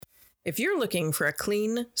If you're looking for a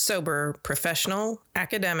clean, sober, professional,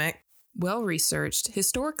 academic, well-researched,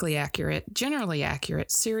 historically accurate, generally accurate,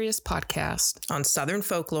 serious podcast on Southern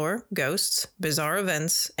folklore, ghosts, bizarre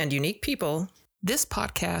events, and unique people, this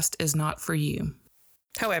podcast is not for you.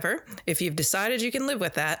 However, if you've decided you can live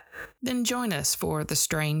with that, then join us for The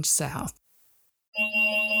Strange South.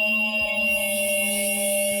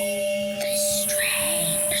 The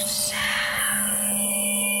Strange South.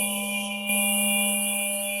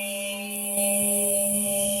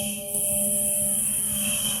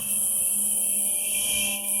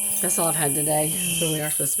 That's all I've had today. So we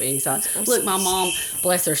are supposed to be excited. Look, my mom,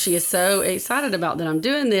 bless her, she is so excited about that I'm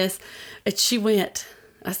doing this. And she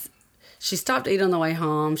stopped to eat on the way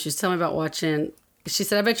home. She was telling me about watching. She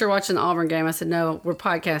said, I bet you're watching the Auburn game. I said, no, we're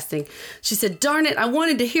podcasting. She said, darn it, I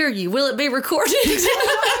wanted to hear you. Will it be recorded? You're so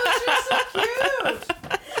cute. I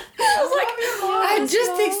was like, I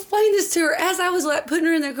just explained this to her as I was like putting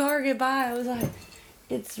her in the car goodbye. I was like,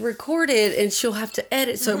 it's recorded and she'll have to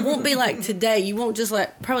edit. So it won't be like today. You won't just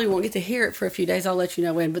probably won't get to hear it for a few days. I'll let you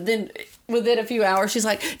know when. But then within a few hours, she's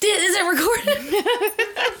like, is it recorded?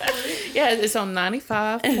 Yeah, it's on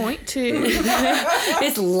 95.2.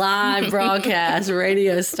 It's live broadcast,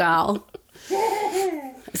 radio style.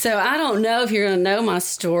 So I don't know if you're going to know my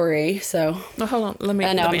story. So Hold on. Let me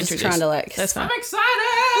I'm introduce. just trying to That's fine. I'm excited.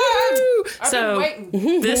 I've been waiting.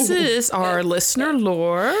 This is our listener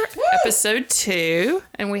lore, episode 2,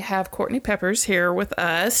 and we have Courtney Peppers here with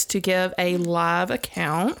us to give a live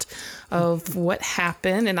account of what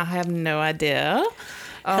happened, and I have no idea.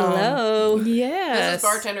 hello. Yes. This is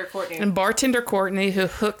bartender Courtney. And bartender Courtney, who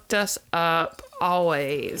hooked us up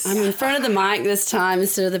always. I'm in front of the mic this time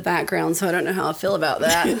instead of the background, so I don't know how I feel about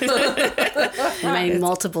that. I made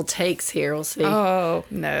multiple takes here. We'll see. Oh,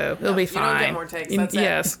 no. It'll be fine. You don't get more takes. That's it.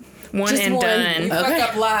 Yes. One Just and one. done. Fuck Okay.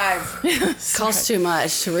 up live. Costs too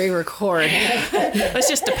much to re-record. It's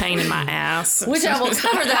just a pain in my ass. Which I will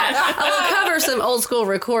cover that. I will cover some old school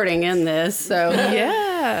recording in this. So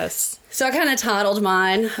Yes. I kind of titled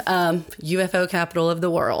mine UFO Capital of the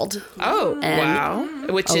World. Oh, wow.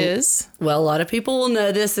 Which is? Well, a lot of people will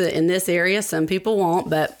know this in this area. Some people won't,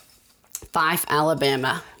 but Fyffe,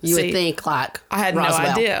 Alabama. You would think like I had Roswell. no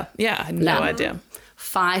idea. Yeah, I had no idea.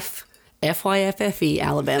 Fyffe, Fyffe,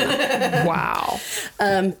 Alabama. Wow.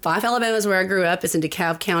 Fyffe, Alabama is where I grew up. It's in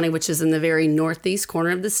DeKalb County, which is in the very northeast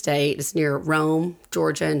corner of the state. It's near Rome,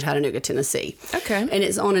 Georgia, and Chattanooga, Tennessee. Okay. And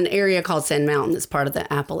it's on an area called Sand Mountain. It's part of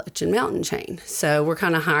the Appalachian Mountain chain. So we're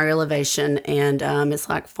kind of higher elevation, and it's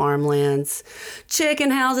like farmlands,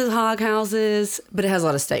 chicken houses, hog houses, but it has a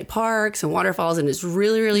lot of state parks and waterfalls, and it's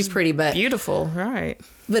really, really pretty. Beautiful, right.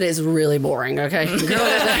 But it's really boring, okay?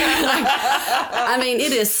 I mean,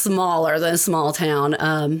 it is smaller than a small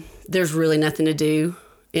town. There's really nothing to do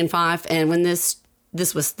in Fyffe. And when the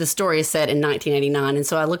story is set in 1989, and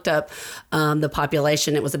so I looked up the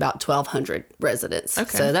population. It was about 1,200 residents.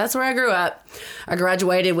 Okay. So that's where I grew up. I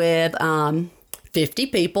graduated with 50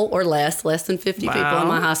 people or less than 50 people in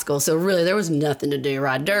my high school. So really, there was nothing to do.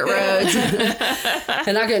 Ride dirt roads.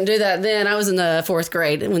 And I couldn't do that then. I was in the 4th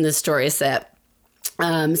grade when this story is set. When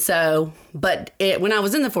I was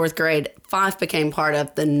in the 4th grade, Fyffe became part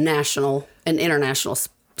of the national and international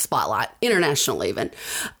spotlight, international even,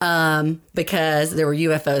 because there were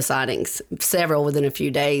UFO sightings, several within a few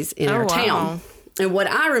days in our town. And what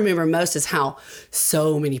I remember most is how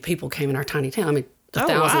so many people came in our tiny town. I mean,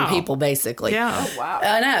 1,000 people basically. Yeah. Oh, wow.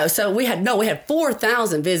 I know. So we had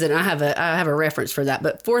 4,000 visit. I have a reference for that,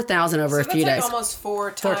 but 4,000 over a few days. Almost four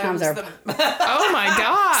times our- Oh, my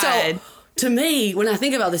God. So to me, when I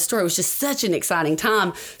think about this story, it was just such an exciting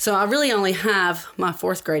time. So I really only have my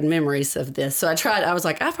 4th grade memories of this. So I was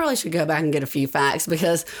like, I probably should go back and get a few facts,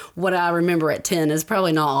 because what I remember at 10 is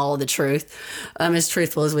probably not all of the truth. As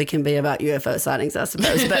truthful as we can be about UFO sightings, I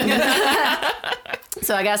suppose. But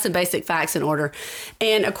so I got some basic facts in order.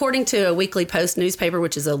 And according to a Weekly Post newspaper,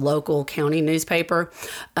 which is a local county newspaper,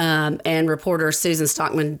 and reporter Susan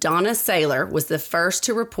Stockman, Donna Saylor was the first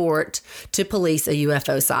to report to police a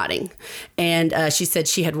UFO sighting. And she said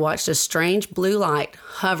she had watched a strange blue light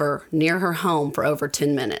hover near her home for over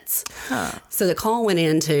 10 minutes. Huh. So the call went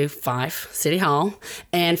into Fyffe City Hall,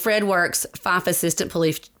 and Fred Works, Fyffe Assistant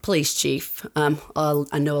Police Chief.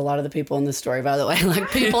 I know a lot of the people in this story, by the way. Like,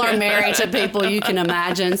 people are married to people, you can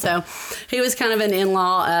imagine. So he was kind of an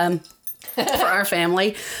in-law for our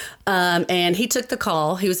family. And he took the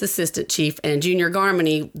call. He was assistant chief, and Junior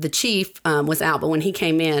Garmany, the chief, was out. But when he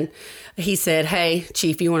came in, he said, "Hey,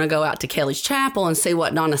 chief, you want to go out to Kelly's Chapel and see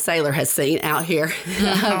what Donna Saylor has seen out here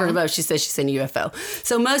over above?" She says she's seen a UFO.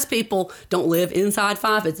 So most people don't live inside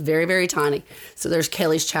Fyffe. It's very, very tiny. So there's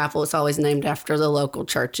Kelly's Chapel. It's always named after the local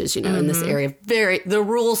churches, in this area. The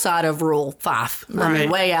rural side of rural Fyffe. I mean,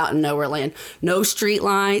 way out in nowhere land. No street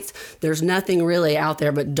lights. There's nothing really out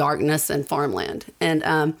there but darkness and farmland.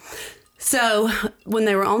 And so when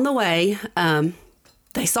they were on the way,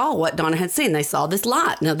 they saw what Donna had seen. They saw this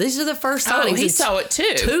light. Now, these are the first sightings. Oh, he saw it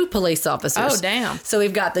too. 2 police officers. Oh, damn. So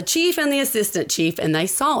we've got the chief and the assistant chief, and they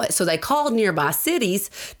saw it. So they called nearby cities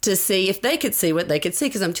to see if they could see what they could see.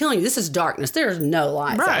 Because I'm telling you, this is darkness. There's no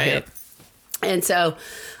lights out here. And so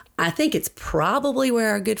I think it's probably where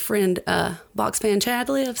our good friend Box Fan Chad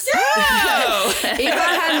lives. Oh. If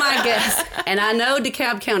I had my guess, and I know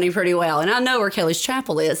DeKalb County pretty well, and I know where Kelly's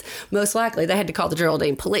Chapel is, most likely they had to call the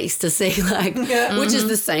Geraldine police to see, which is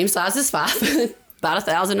the same size as Fyffe, about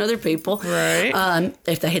 1,000 other people. Right.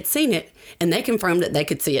 If they had seen it, and they confirmed that they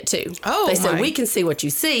could see it too. Oh, they said, "We can see what you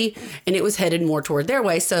see," and it was headed more toward their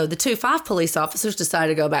way. So the 2 Fyffe police officers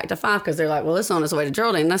decided to go back to Fyffe because they're like, "Well, it's on its way to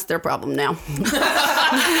Geraldine. That's their problem now." This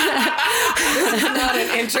is not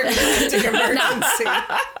an intergalactic emergency.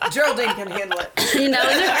 Geraldine can handle it.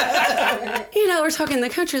 We're talking the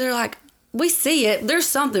country. They're like, "We see it. There's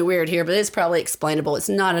something weird here, but it's probably explainable. It's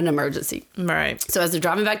not an emergency." Right. So as they're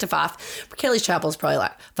driving back to Fyffe, Kelly's Chapel is probably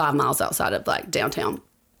like 5 miles outside of downtown.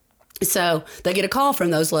 So they get a call from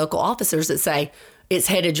those local officers that say, "It's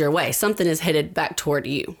headed your way. Something is headed back toward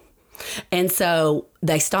you." And so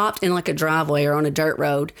they stopped in a driveway or on a dirt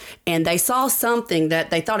road, and they saw something that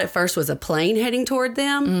they thought at first was a plane heading toward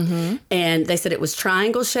them. Mm-hmm. And they said it was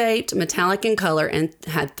triangle shaped, metallic in color, and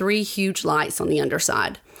had 3 huge lights on the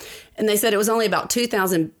underside. And they said it was only about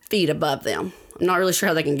 2,000 feet above them. I'm not really sure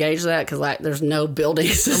how they can gauge that because there's no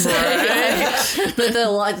buildings to say. But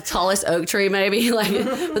the tallest oak tree maybe.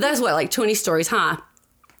 But that's 20 stories high.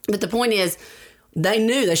 But the point is, they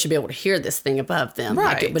knew they should be able to hear this thing above them.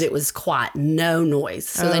 Right. But it was quiet, no noise.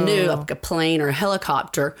 So they knew a plane or a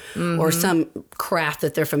helicopter or some craft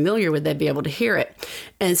that they're familiar with, they'd be able to hear it.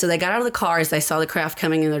 And so they got out of the car as they saw the craft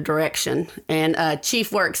coming in their direction. And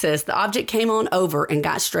Chief Work says the object came on over and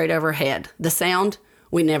got straight overhead. The sound,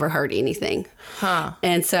 we never heard anything.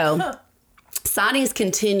 And so sightings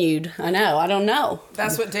continued. I don't know.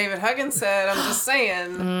 That's what David Huggins said. I'm just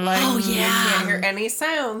saying. You can't hear any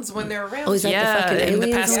sounds when they're around. Oh, is that the fucking and the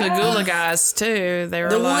aliens? Pascagoula guys too. They were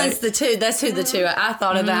That's who the 2. I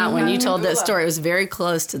thought of that when you told that story. It was very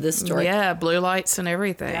close to this story. Yeah, blue lights and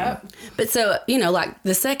everything. Yep. But so,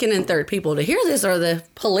 the second and third people to hear this are the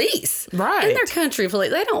police. Right. And they're country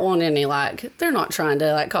police. They don't want any, they're not trying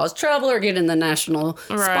to, cause trouble or get in the national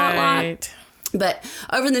spotlight. Right. But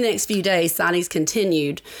over the next few days, sightings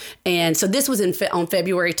continued. And so this was on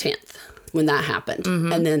February 10th when that happened.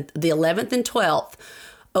 Mm-hmm. And then the 11th and 12th,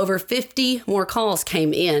 over 50 more calls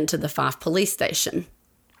came in to the Fyffe police station.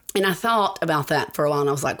 And I thought about that for a while, and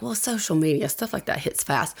I was like, well, social media, stuff like that hits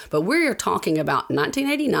fast. But we're talking about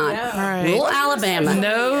 1989, rural Alabama.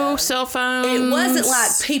 No cell phones. It wasn't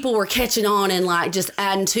like people were catching on and just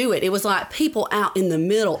adding to it. It was like people out in the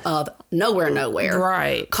middle of nowhere.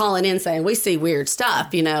 Right. Calling in saying, we see weird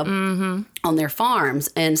stuff, on their farms.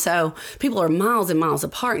 And so people are miles and miles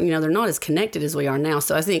apart, they're not as connected as we are now.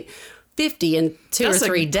 So I think 50 in 2 or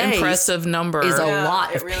 3 days. Impressive number. Is a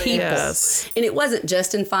lot of really people. Yes. And it wasn't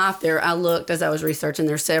just in Fyffe. I looked as I was researching.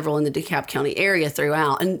 There's several in the DeKalb County area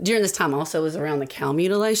throughout. And during this time also was around the cow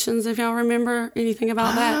mutilations, if y'all remember anything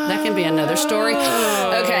about that. That can be another story.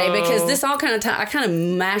 Okay, because this all kind of I kind of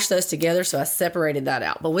mashed those together, so I separated that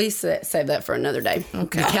out. But we saved that for another day.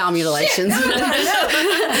 Okay. Cow mutilations.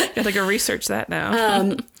 Gotta go research that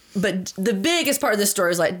now. But the biggest part of this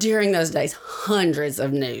story is during those days, hundreds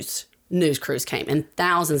of news crews came and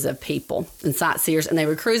thousands of people and sightseers, and they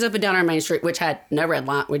would cruise up and down our main street, which had no red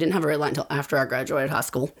light. We didn't have a red light until after I graduated high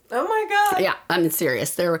school. Oh my God. Yeah, I'm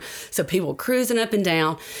serious. There were people cruising up and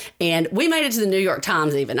down, and we made it to the New York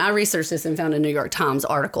Times even. I researched this and found a New York Times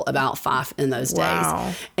article about Fyffe in those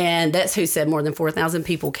days. And that's who said more than 4,000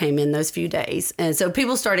 people came in those few days. And so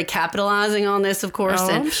people started capitalizing on this, of course,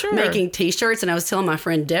 and making T-shirts. And I was telling my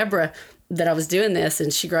friend Deborah that I was doing this,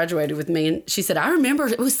 and she graduated with me, and she said, I remember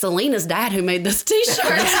it was Selena's dad who made this T-shirt.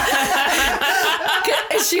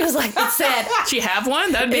 And she was like, it said... Do you have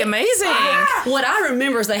one? That'd be amazing. What I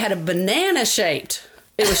remember is they had a banana shaped.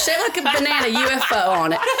 It was shaped like a banana UFO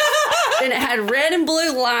on it. And it had red and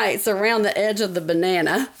blue lights around the edge of the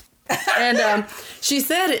banana. And she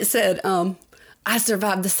said, I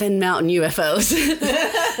survived the Sand Mountain UFOs.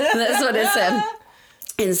 That's what it said.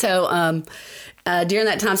 And so during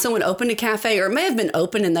that time, someone opened a cafe, or it may have been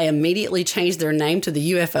open, and they immediately changed their name to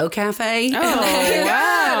the UFO Cafe. Oh,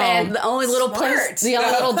 wow. And the only little place, the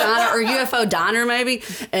only little diner, or UFO diner maybe.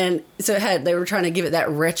 And so they were trying to give it that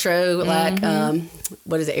retro, like,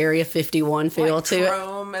 what is it, Area 51 feel like to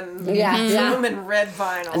chrome it. And Chrome and red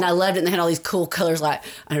vinyl. And I loved it. And they had all these cool colors, like,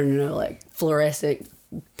 I don't know, like fluorescent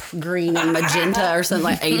green and magenta or something,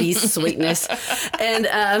 like 80s sweetness. And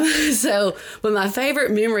but my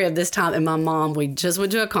favorite memory of this time, and my mom, we just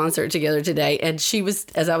went to a concert together today, and she was,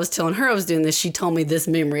 as I was telling her I was doing this, she told me this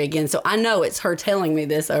memory again. So I know it's her telling me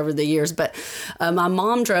this over the years, but my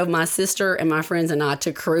mom drove my sister and my friends and I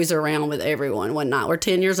to cruise around with everyone one night. We're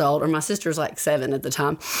 10 years old, or my sister's like 7 at the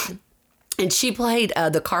time. And she played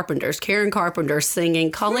the Carpenters, Karen Carpenter,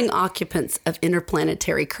 singing Calling Occupants of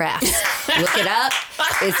Interplanetary Crafts. Look it up.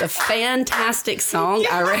 It's a fantastic song.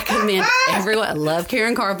 I recommend everyone. I love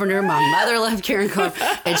Karen Carpenter. My mother loved Karen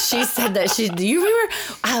Carpenter. And she said that do you remember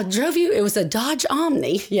I drove you? It was a Dodge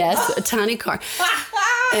Omni. Yes, a tiny car.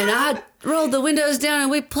 And I rolled the windows down and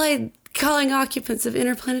we played Calling Occupants of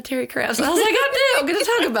Interplanetary Crafts. And I was like, I'm going to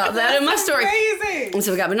talk about that in my story. Amazing. And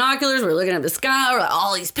so we got binoculars. We're looking at the sky. We're like,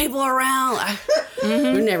 all these people around. Like,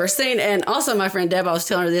 we've never seen. And also my friend Deb, I was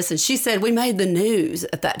telling her this, and she said we made the news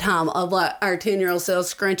at that time of like our 10-year-old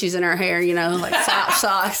selves, scrunchies in our hair, like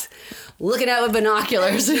socks. Looking out with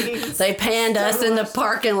binoculars. They panned us in the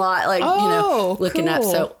parking lot, like, looking up.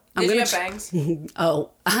 So Did you have bangs? Oh,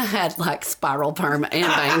 I had like spiral perm and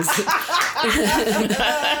bangs.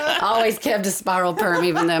 Always kept a spiral perm,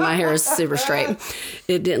 even though my hair is super straight.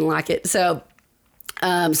 It didn't like it. So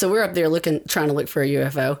we're up there trying to look for a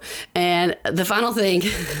UFO. And the final thing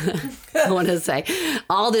I want to say,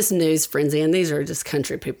 all this news frenzy, and these are just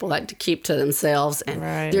country people like to keep to themselves, and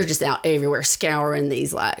they're just out everywhere scouring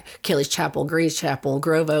these like Kelly's Chapel, Greens Chapel,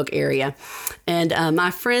 Grove Oak area. And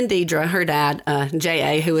my friend Deidre, her dad,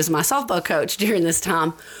 J.A., who was my softball coach during this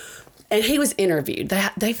time, and he was interviewed.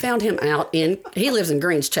 They found him he lives in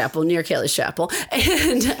Greens Chapel, near Kelly's Chapel.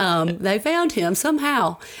 And they found him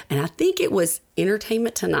somehow. And I think it was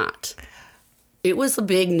Entertainment Tonight. It was a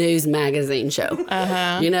big news magazine show.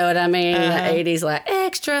 Uh-huh. You know what I mean? In the 80s, like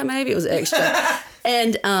Extra, maybe it was Extra.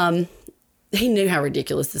 And he knew how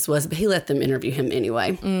ridiculous this was, but he let them interview him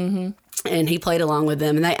anyway. Mm-hmm. And he played along with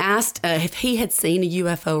them. And they asked if he had seen a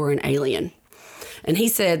UFO or an alien. And he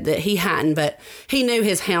said that he hadn't, but he knew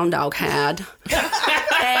his hound dog had.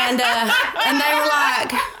 And they were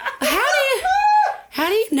like, how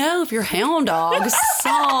do you know if your hound dog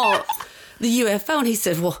saw the UFO? And he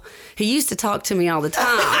said, well, he used to talk to me all the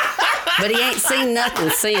time, but he ain't seen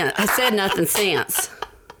nothing since. I said nothing since.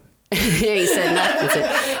 He said nothing since.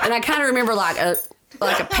 And I kind of remember like a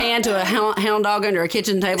pan to a hound dog under a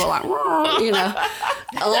kitchen table, like,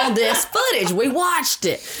 all this footage. We watched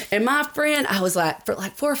it. And my friend, I was like, for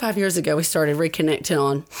like 4 or 5 years ago, we started reconnecting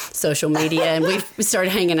on social media, and we started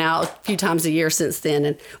hanging out a few times a year since then.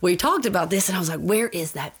 And we talked about this, and I was like, where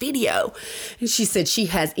is that video? And she said she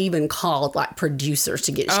has even called like producers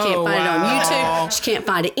to get it. She can't find it on YouTube. She can't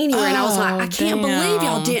find it anywhere. And I was like, I can't believe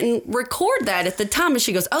y'all didn't record that at the time. And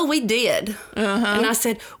she goes, oh, we did. And I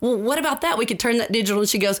said, well, what about that? We could turn that digital. And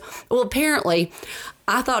she goes, well, apparently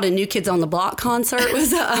I thought a New Kids on the Block concert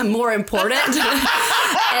was more important.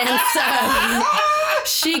 And so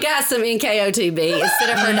she got some NKOTB instead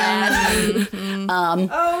of her dad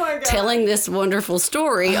oh my God. telling this wonderful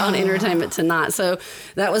story on Entertainment Tonight. So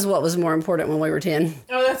that was what was more important when we were 10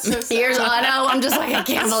 Oh, that's so sad. years old. I know. I'm just like, I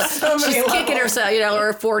can't believe she's kicking herself.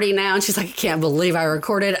 We're 40 now, and she's like, I can't believe I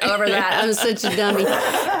recorded over that. I'm such a dummy.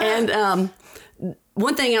 And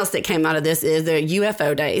one thing else that came out of this is the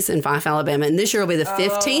UFO days in Fyffe, Alabama. And this year will be the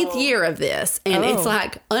 15th year of this. And it's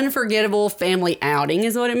like unforgettable family outing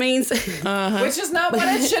is what it means. Which is not what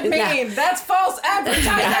it should mean. No. That's false advertising.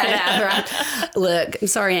 Yeah, right. Look, I'm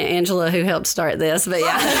sorry, Aunt Angela, who helped start this. But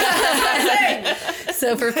yeah.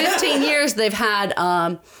 So for 15 years, they've had,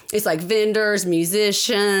 it's like vendors,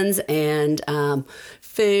 musicians, and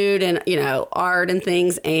food and, art and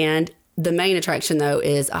things. And the main attraction, though,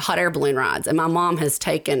 is hot air balloon rides. And my mom has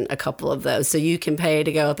taken a couple of those. So you can pay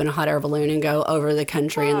to go up in a hot air balloon and go over the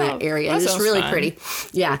country in that area. And it's really pretty.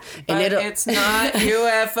 Yeah. And but it's not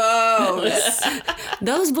UFOs.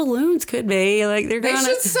 Those balloons could be. Like they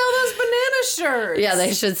should sell those banana shirts. Yeah,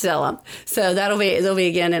 they should sell them. So they'll be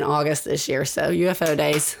again in August this year. So UFO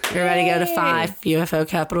days. Everybody go to Fyffe, UFO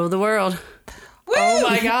capital of the world. Woo! Oh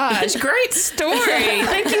my gosh, great story.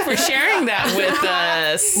 Thank you for sharing that with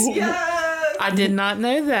us. Yes. I did not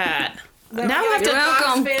know that. Now I have You're to.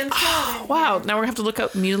 welcome. Wow. Now we're going to have to look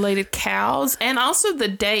up mutilated cows and also the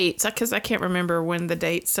dates, because I can't remember when the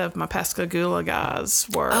dates of my Pascagoula guys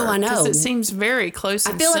were. Oh, I know. Because it seems very close.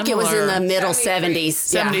 I feel like it was in the middle 70s.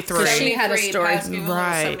 73. Yeah, 'cause she had a 73, story. Pascagoula was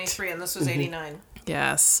Right. 73, and this was 89.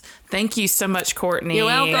 Yes. Thank you so much, Courtney. You're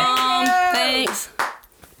welcome. Thanks.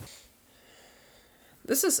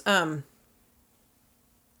 This is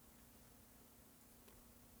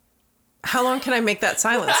how long can I make that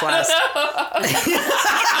silence last?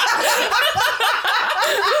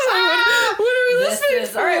 What are we listening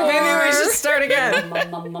is All right, maybe we should start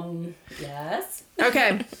again. Yes.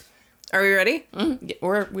 Okay. Are we ready?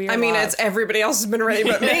 for? I mean, it's everybody else has been ready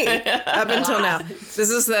but me up until now. This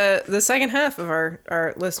is the second half of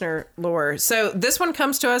our listener lore. So this one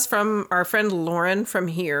comes to us from our friend Lauren from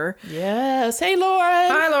here. Yes. Hey,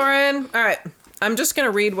 Lauren. Hi, Lauren. All right. I'm just going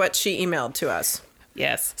to read what she emailed to us.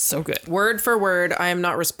 Yes. So good. Word for word, I am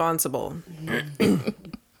not responsible.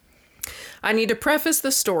 I need to preface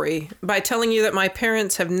the story by telling you that my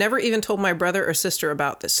parents have never even told my brother or sister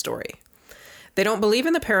about this story. They don't believe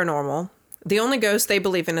in the paranormal. The only ghost they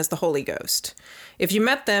believe in is the Holy Ghost. If you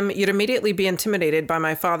met them, you'd immediately be intimidated by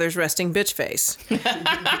my father's resting bitch face.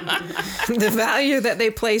 The value that they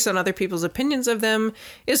place on other people's opinions of them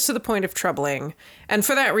is to the point of troubling. And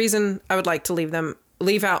for that reason, I would like to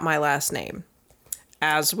leave out my last name.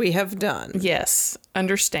 As we have done. Yes.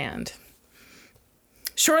 Understand.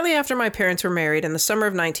 Shortly after my parents were married in the summer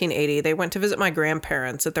of 1980, they went to visit my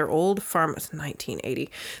grandparents at their old farm. 1980.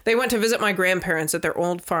 They went to visit my grandparents at their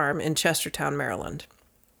old farm in Chestertown, Maryland.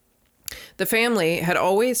 The family had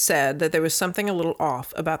always said that there was something a little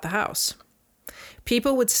off about the house.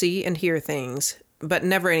 People would see and hear things, but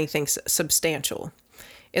never anything substantial.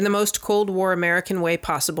 In the most Cold War American way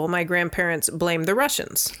possible, my grandparents blamed the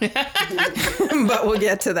Russians. But we'll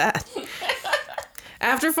get to that.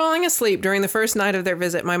 After falling asleep during the first night of their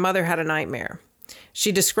visit, my mother had a nightmare.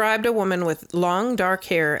 She described a woman with long, dark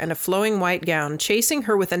hair and a flowing white gown chasing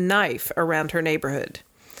her with a knife around her neighborhood.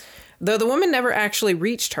 Though the woman never actually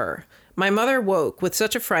reached her, my mother woke with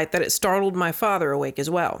such a fright that it startled my father awake as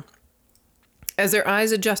well. As their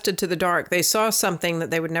eyes adjusted to the dark, they saw something that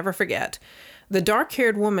they would never forget. The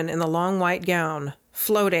dark-haired woman in the long white gown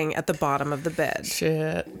floating at the bottom of the bed.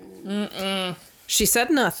 Shit. She said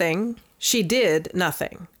nothing. She did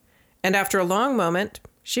nothing. And after a long moment,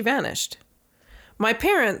 she vanished. My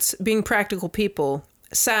parents, being practical people,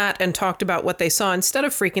 sat and talked about what they saw instead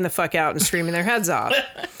of freaking the fuck out and screaming their heads off.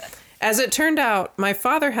 As it turned out, my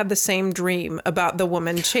father had the same dream about the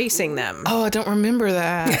woman chasing them. Oh, I don't remember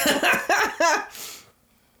that.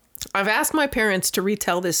 I've asked my parents to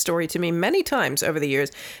retell this story to me many times over the years,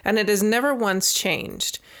 and it has never once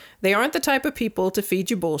changed. They aren't the type of people to feed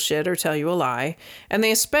you bullshit or tell you a lie, and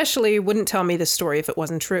they especially wouldn't tell me this story if it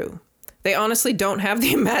wasn't true. They honestly don't have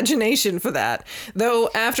the imagination for that. Though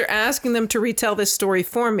after asking them to retell this story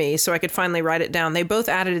for me so I could finally write it down, they both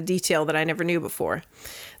added a detail that I never knew before.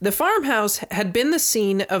 The farmhouse had been the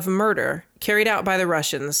scene of murder carried out by the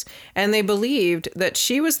Russians, and they believed that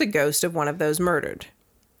she was the ghost of one of those murdered.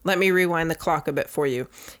 Let me rewind the clock a bit for you.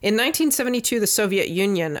 In 1972, the Soviet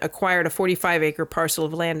Union acquired a 45-acre parcel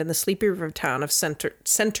of land in the sleepy river town of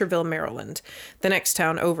Centerville, Maryland, the next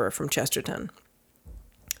town over from Chesterton.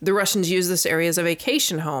 The Russians used this area as a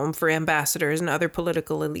vacation home for ambassadors and other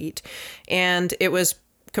political elite, and it was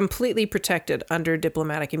completely protected under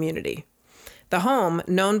diplomatic immunity. The home,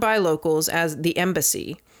 known by locals as the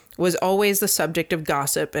Embassy, was always the subject of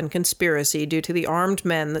gossip and conspiracy due to the armed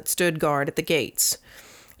men that stood guard at the gates.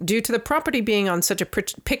 Due to the property being on such a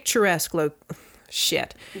picturesque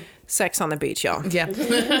sex on the beach, y'all. Yeah.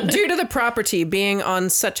 Due to the property being on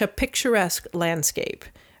such a picturesque landscape,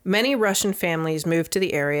 many Russian families moved to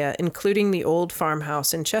the area, including the old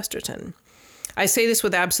farmhouse in Chesterton. I say this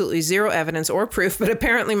with absolutely zero evidence or proof, but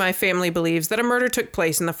apparently my family believes that a murder took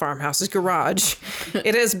place in the farmhouse's garage.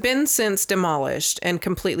 It has been since demolished and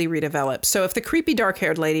completely redeveloped, so if the creepy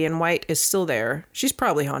dark-haired lady in white is still there, she's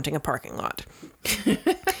probably haunting a parking lot.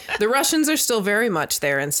 The Russians are still very much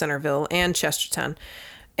there in Centerville and Chesterton,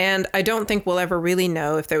 and I don't think we'll ever really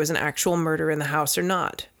know if there was an actual murder in the house or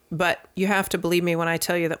not. But you have to believe me when I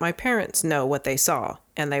tell you that my parents know what they saw,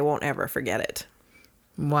 and they won't ever forget it.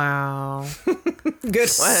 Wow. Good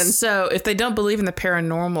one. So if they don't believe in the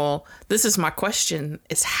paranormal, this is my question,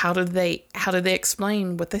 is how do they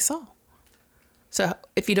explain what they saw? So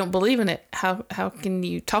if you don't believe in it, how can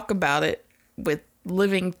you talk about it with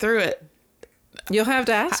living through it? You'll have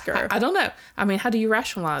to ask her. I don't know. I mean, how do you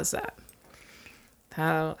rationalize that?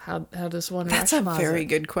 How does one That's a rationalize very it?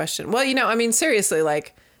 good question. Well, seriously,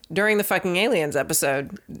 like, during the fucking aliens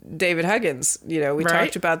episode, David Huggins, we Right.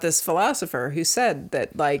 talked about this philosopher who said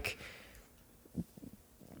that, like,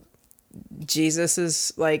 Jesus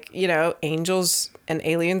is like, angels and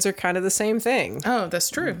aliens are kind of the same thing. Oh, that's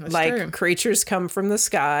true. That's Like, true. creatures come from the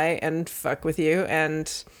sky and fuck with you,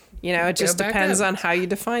 and it just back depends up. on how you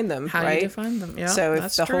define them. How right? you define them. Yeah. So if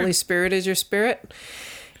that's the true. Holy Spirit is your spirit,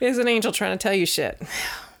 is an angel trying to tell you shit.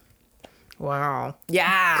 Wow.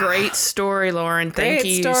 Yeah. Great story, Lauren. Thank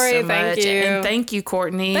Great you story, so thank much. you. And thank you,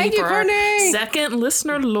 Courtney. Thank you, for our Courtney. second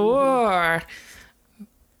listener lore.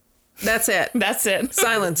 That's it. That's it.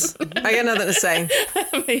 Silence. I got nothing to say.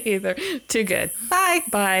 Me either. Too good. Bye.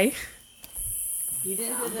 Bye.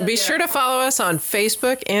 Be sure to follow us on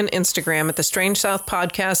Facebook and Instagram at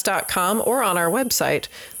thestrangesouthpodcast.com or on our website,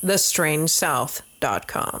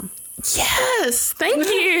 thestrangesouth.com. Yes. Thank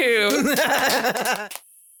you.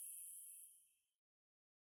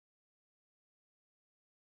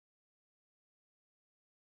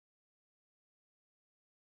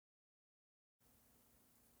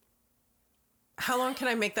 How long can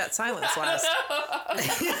I make that silence last? What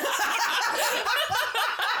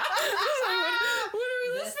are we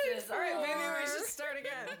listening for? All right,